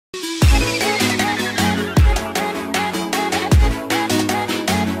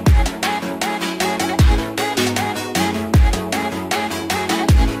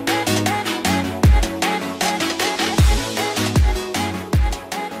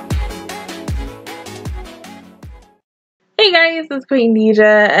Hey guys, it's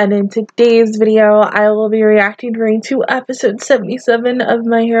Queendija, and in today's video, I will be reacting to episode 77 of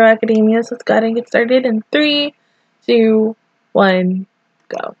My Hero Academia. So let's go ahead and get started in 3, 2, 1,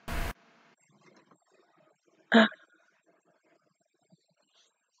 go.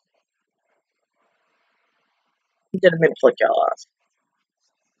 Didn't mean to flick y'all off.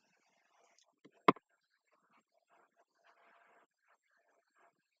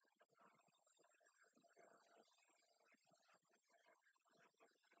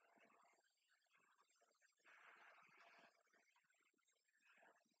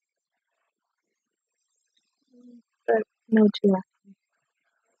 But no too.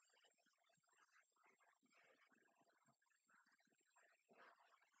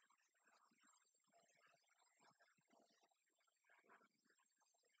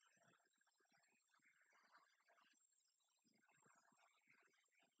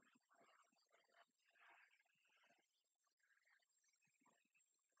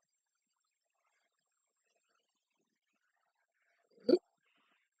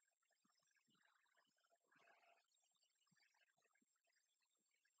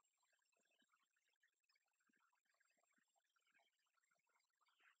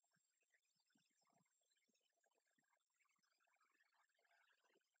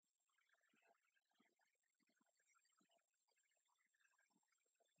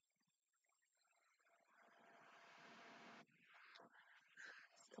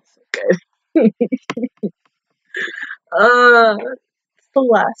 Good. It's the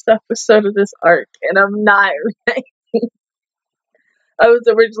last episode of this arc, and I'm not ready. I was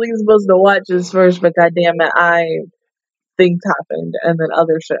originally supposed to watch this first, but goddamn it, things happened, and then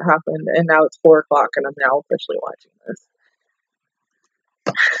other shit happened, and now it's 4 o'clock, and I'm now officially watching this.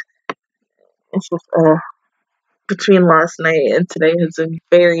 It's just, between last night and today has been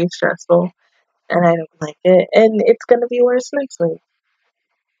very stressful, and I don't like it, and it's gonna be worse next week.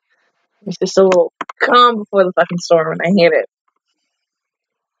 It's just a little calm before the fucking storm, and I hate it.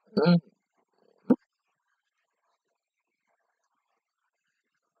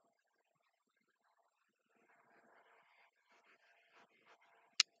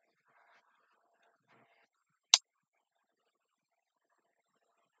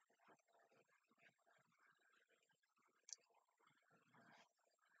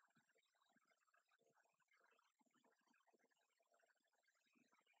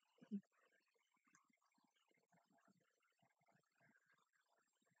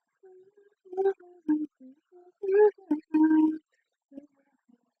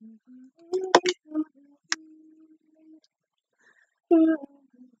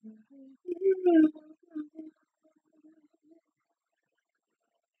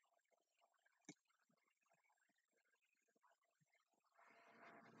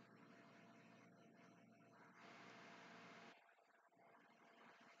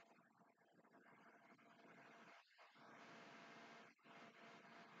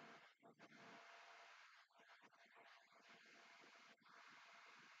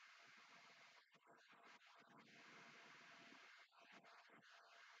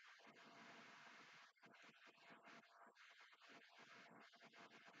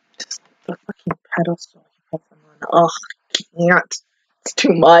 Just the fucking pedestal he puts them on. Ugh, I can't. It's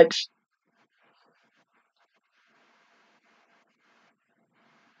too much.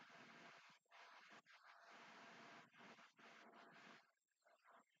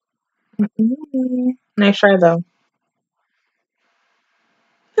 Nice try, though.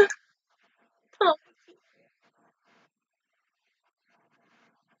 Oh.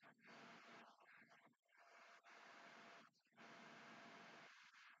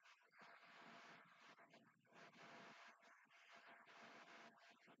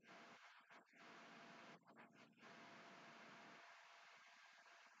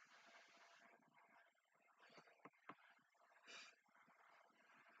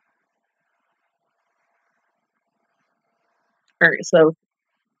 Alright, so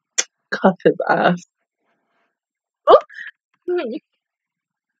cuff his ass. Oh! Baby!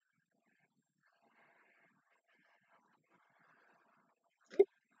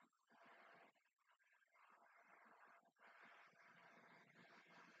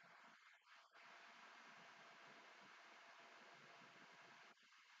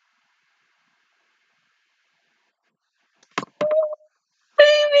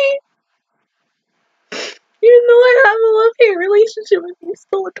 Even though I have a love-hate relationship with you,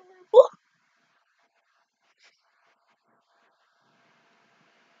 still adorable.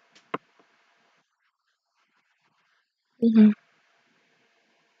 Mm-hmm.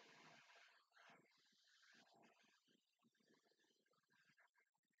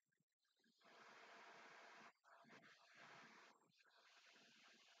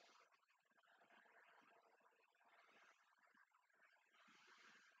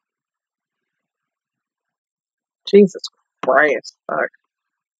 Jesus Christ. Fuck.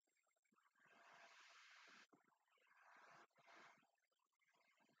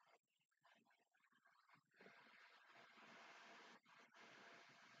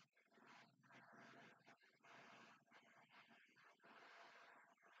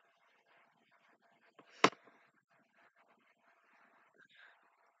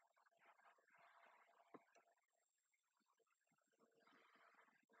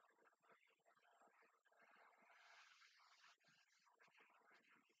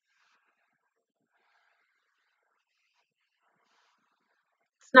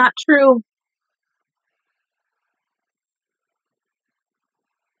 It's not true.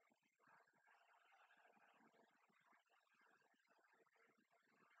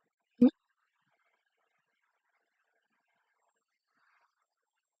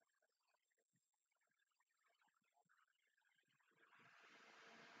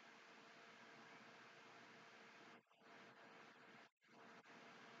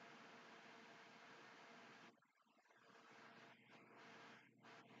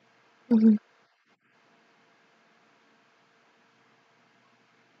 Mm-hmm.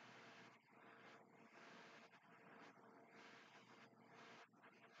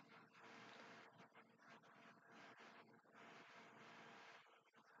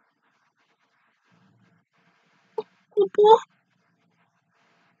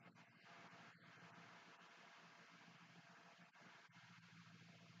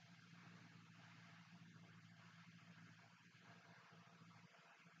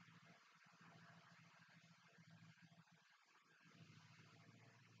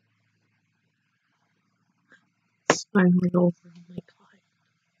 It's finally over. Oh my god.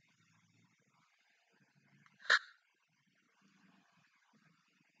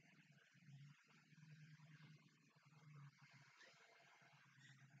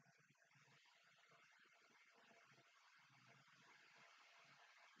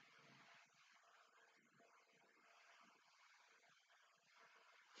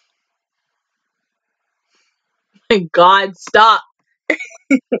 My god, stop.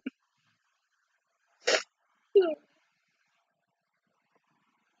 Yeah,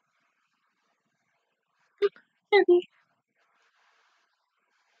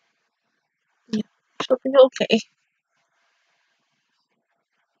 she'll be okay.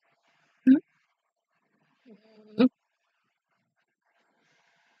 Mm-hmm.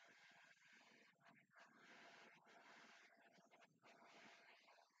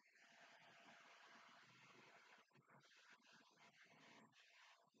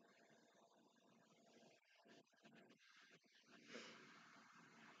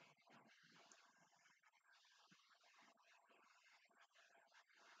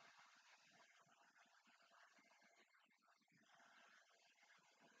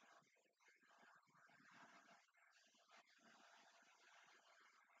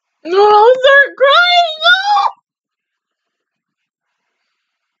 No, don't start crying! No!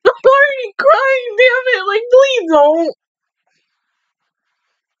 I'm already crying, damn it! Like, please don't!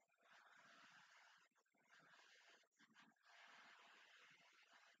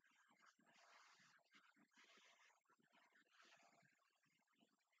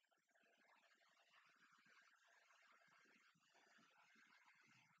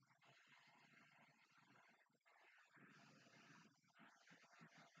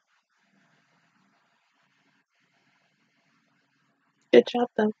 Good job,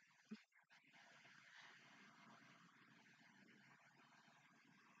 though.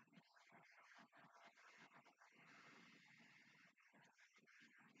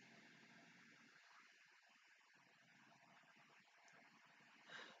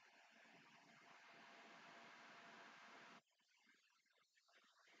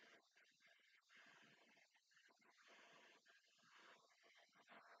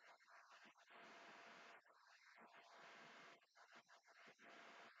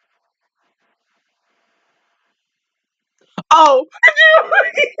 Oh!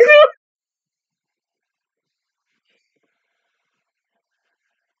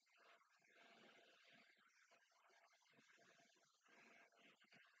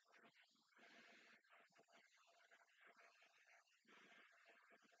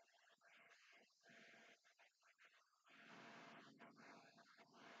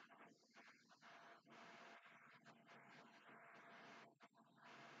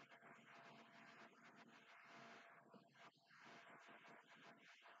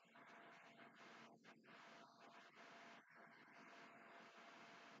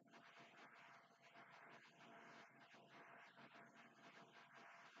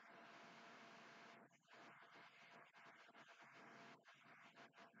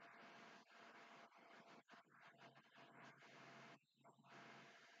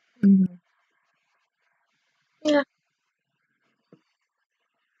 Yeah.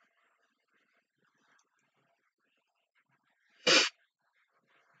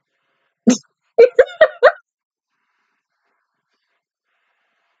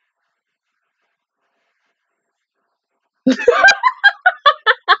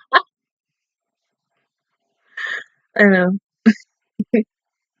 I know.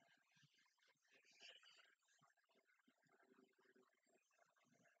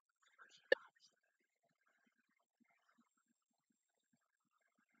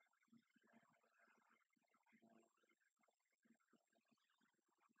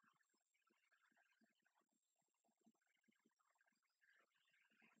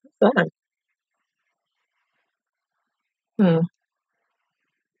 That. Hmm.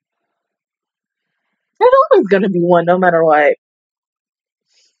 There's always gonna be one, no matter what.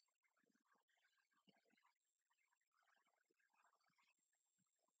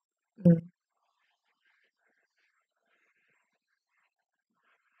 Hmm.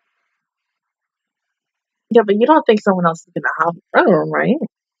 Yeah, but you don't think someone else is gonna have in front of them, right?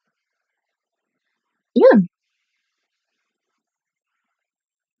 Yeah.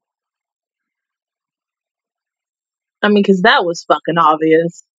 I mean, because that was fucking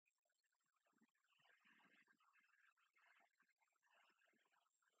obvious.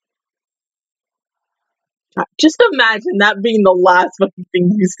 Just imagine that being the last fucking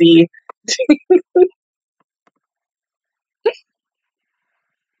thing you see.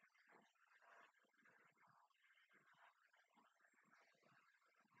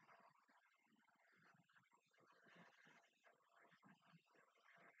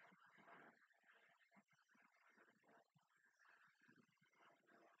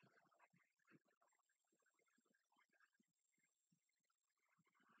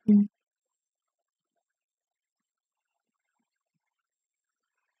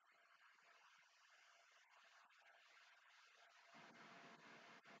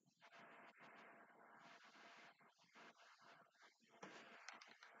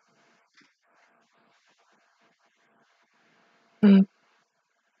 Mm.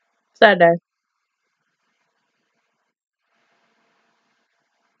 Sad day.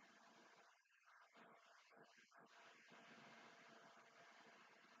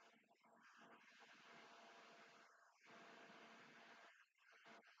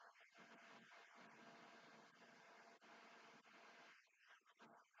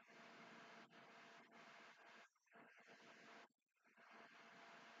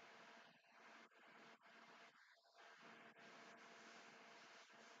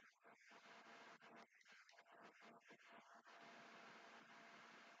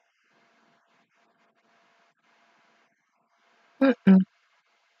 Mm-mm.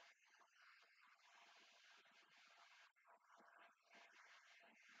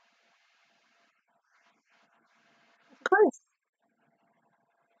 Of course.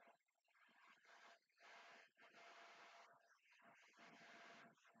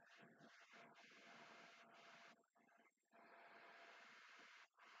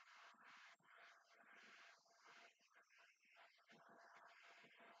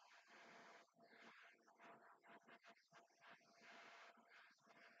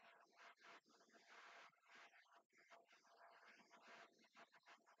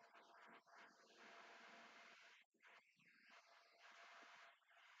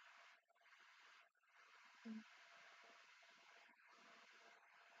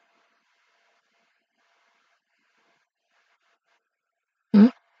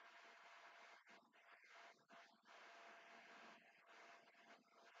 Mm.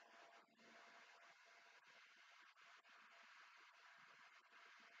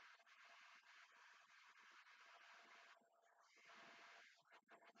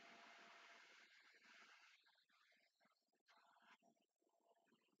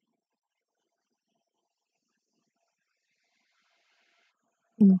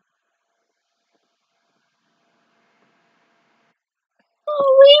 Mm.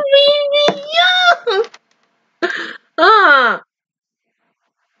 Oh, yeah. Ah.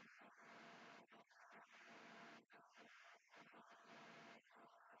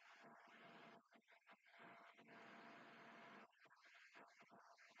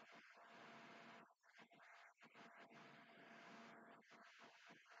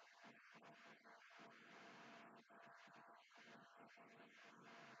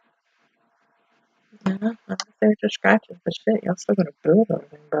 Yeah, they're just scratches, but shit, y'all still gonna build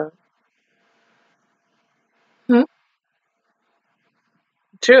everything, bro. Hmm?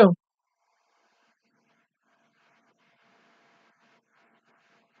 True.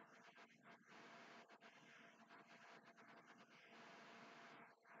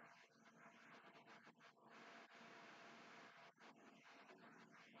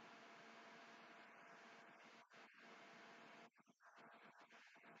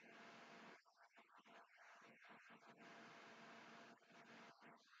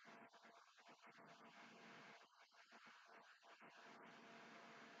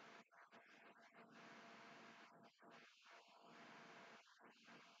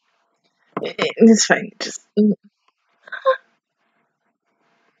 It's fine. Just it's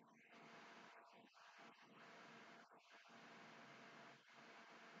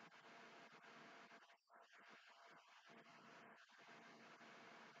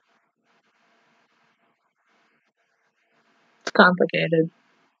complicated.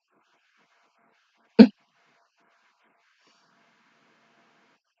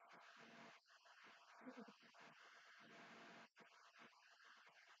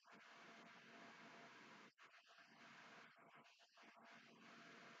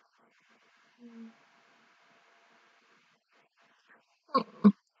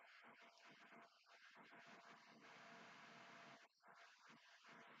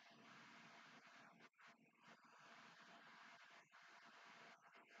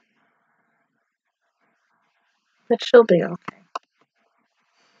 But she'll be okay.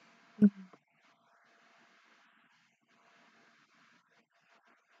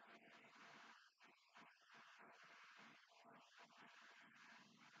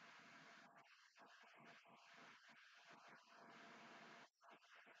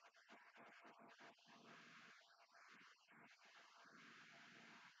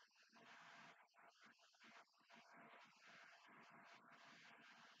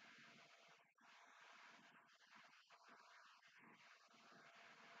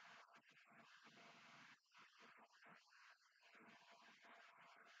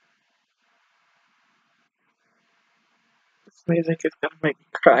 This music is gonna make me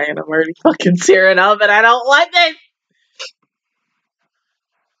cry, and I'm already fucking tearing up, and I don't want this.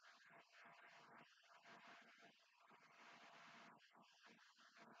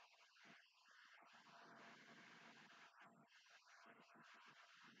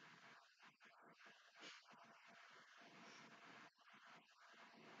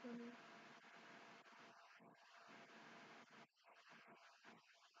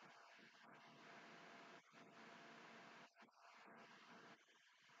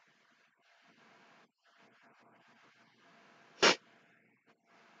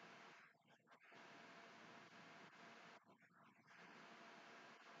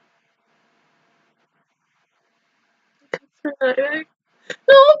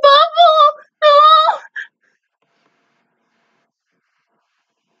 No, Bubble! No!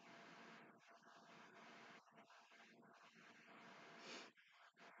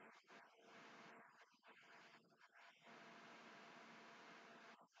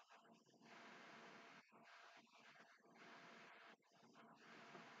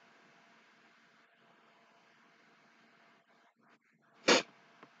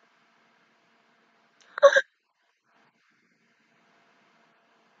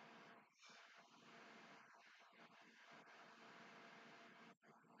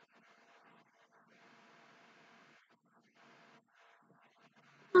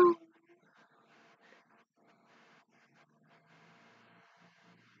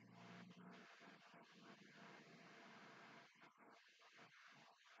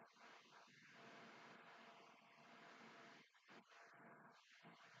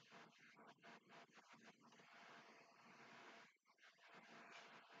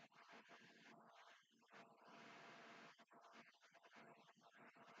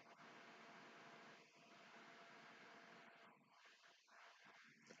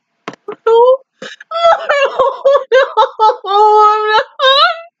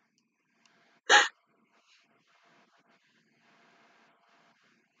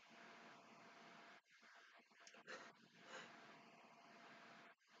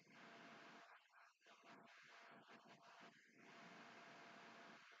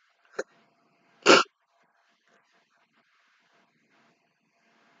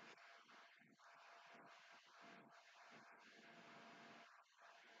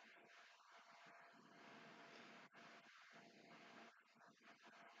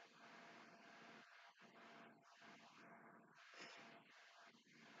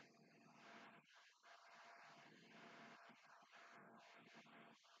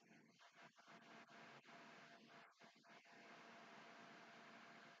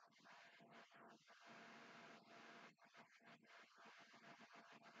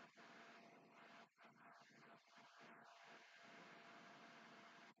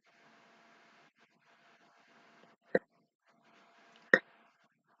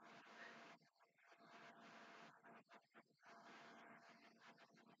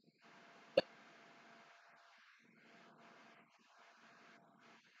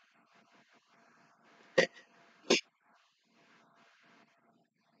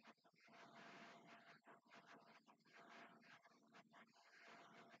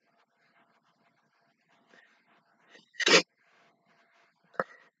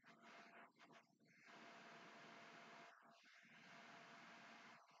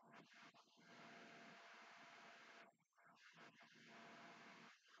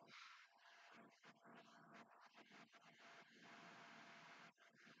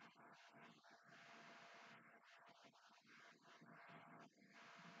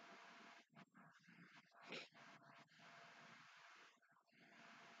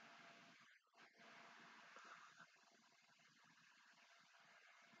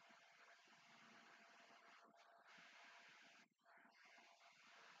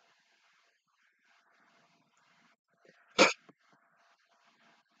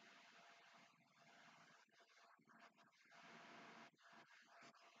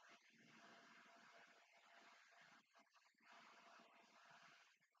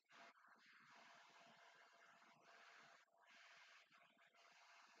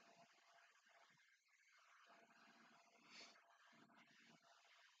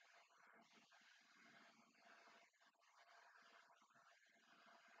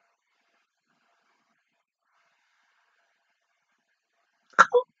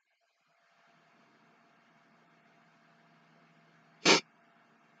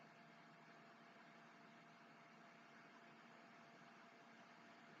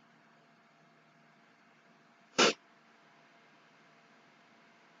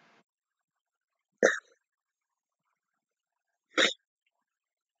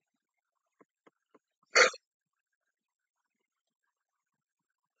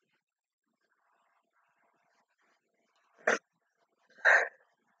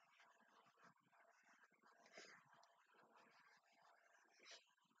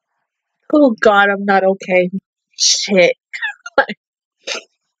 Oh god, I'm not okay. Shit.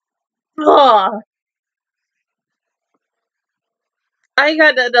 Oh, I ain't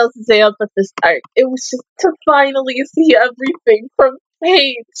got nothing else to say about this arc. It was just to finally see everything from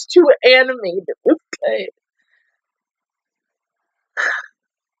page to animated. It was good.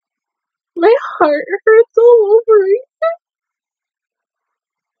 My heart hurts all over it.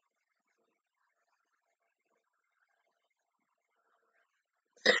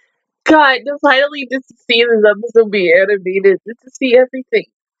 God, to finally just see this episode be animated, just to see everything.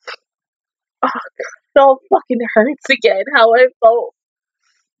 Oh, God, it all fucking hurts again how I felt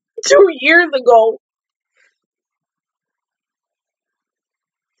 2 years ago.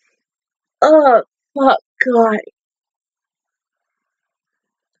 Oh, fuck, God.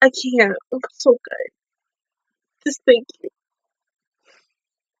 I can't. I'm so good. Just thank you.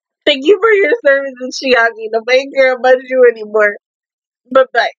 Thank you for your service in Chiaki. Nobody care about you anymore. But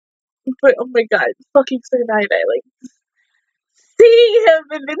oh my god, fucking Sir Night, like, seeing him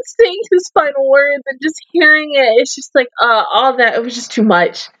and then saying his final words and just hearing it, it's just like, all that, it was just too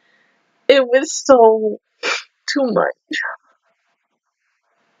much. It was so too much.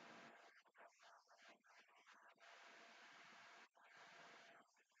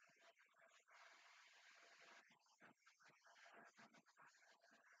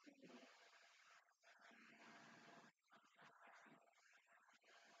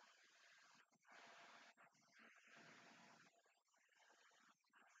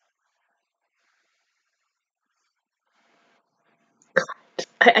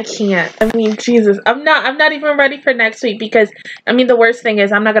 I can't. I mean, Jesus. I'm not even ready for next week because, I mean, the worst thing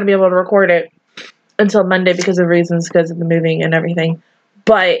is I'm not going to be able to record it until Monday because of reasons, because of the moving and everything.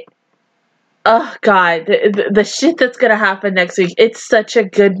 But, oh, God, the shit that's going to happen next week, it's such a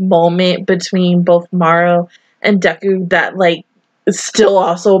good moment between both Maro and Deku that, like, still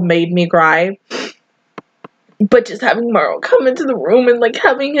also made me cry. But just having Maro come into the room and, like,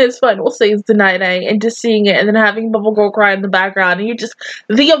 having his final says to Night Night and just seeing it and then having Bubble Girl cry in the background and you just,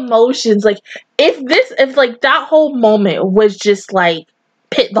 the emotions, like, if like, that whole moment was just, like,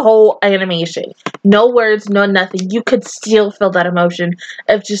 the whole animation, no words, no nothing, you could still feel that emotion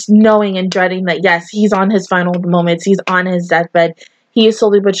of just knowing and dreading that, yes, he's on his final moments, he's on his deathbed, he is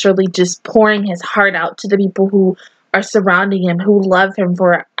slowly but surely just pouring his heart out to the people who are surrounding him, who love him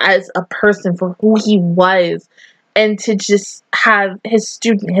for as a person, for who he was, and to just have his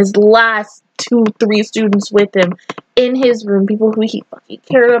last 2-3 students with him in his room, people who he fucking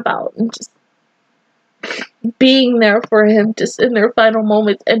cared about, and just being there for him just in their final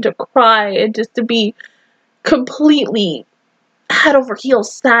moments, and to cry, and just to be completely head over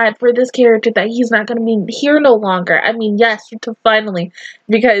heels sad for this character that he's not going to be here no longer. I mean, yes, to finally,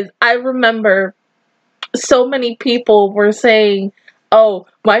 because I remember so many people were saying, oh,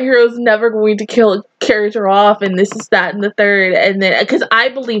 my hero's never going to kill a character off, and this is that and the third, and then, because I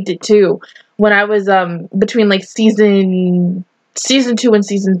believed it too, when I was, between, like, season 2 and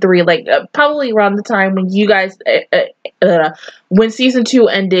season 3, like, probably around the time when you guys, when season 2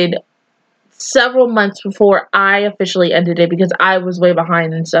 ended, several months before I officially ended it, because I was way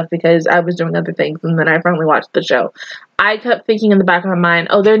behind and stuff because I was doing other things, and then I finally watched the show. I kept thinking in the back of my mind,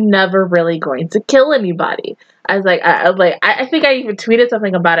 oh, they're never really going to kill anybody. I was like, I think I even tweeted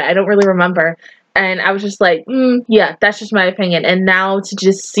something about it. I don't really remember. And I was just like, yeah, that's just my opinion. And now to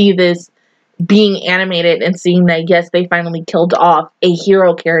just see this being animated and seeing that, yes, they finally killed off a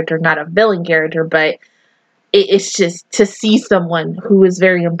hero character, not a villain character, but it's just to see someone who is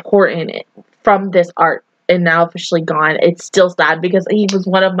very important from this arc and now officially gone. It's still sad because he was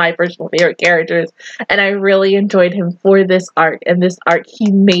one of my personal favorite characters, and I really enjoyed him for this arc. And this arc,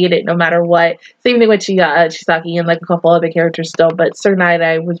 he made it no matter what. Same thing with Chisaki and, like, a couple other characters still, but Sir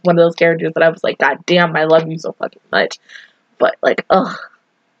Night was one of those characters that I was like, god damn, I love you so fucking much. But, like, ugh.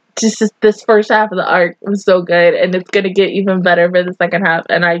 Just this first half of the arc was so good, and it's gonna get even better for the second half,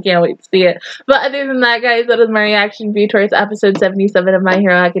 and I can't wait to see it. But other than that, guys, that is my reaction view towards episode 77 of My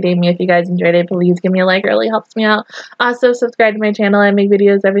Hero Academia. If you guys enjoyed it, please give me a like. It really helps me out. Also, subscribe to my channel. I make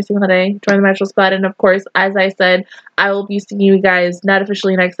videos every single day. Join the Metro Squad, and of course, as I said, I will be seeing you guys not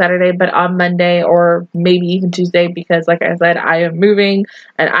officially next Saturday, but on Monday or maybe even Tuesday, because like I said, I am moving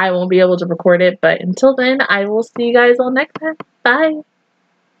and I won't be able to record it. But until then, I will see you guys all next time. Bye!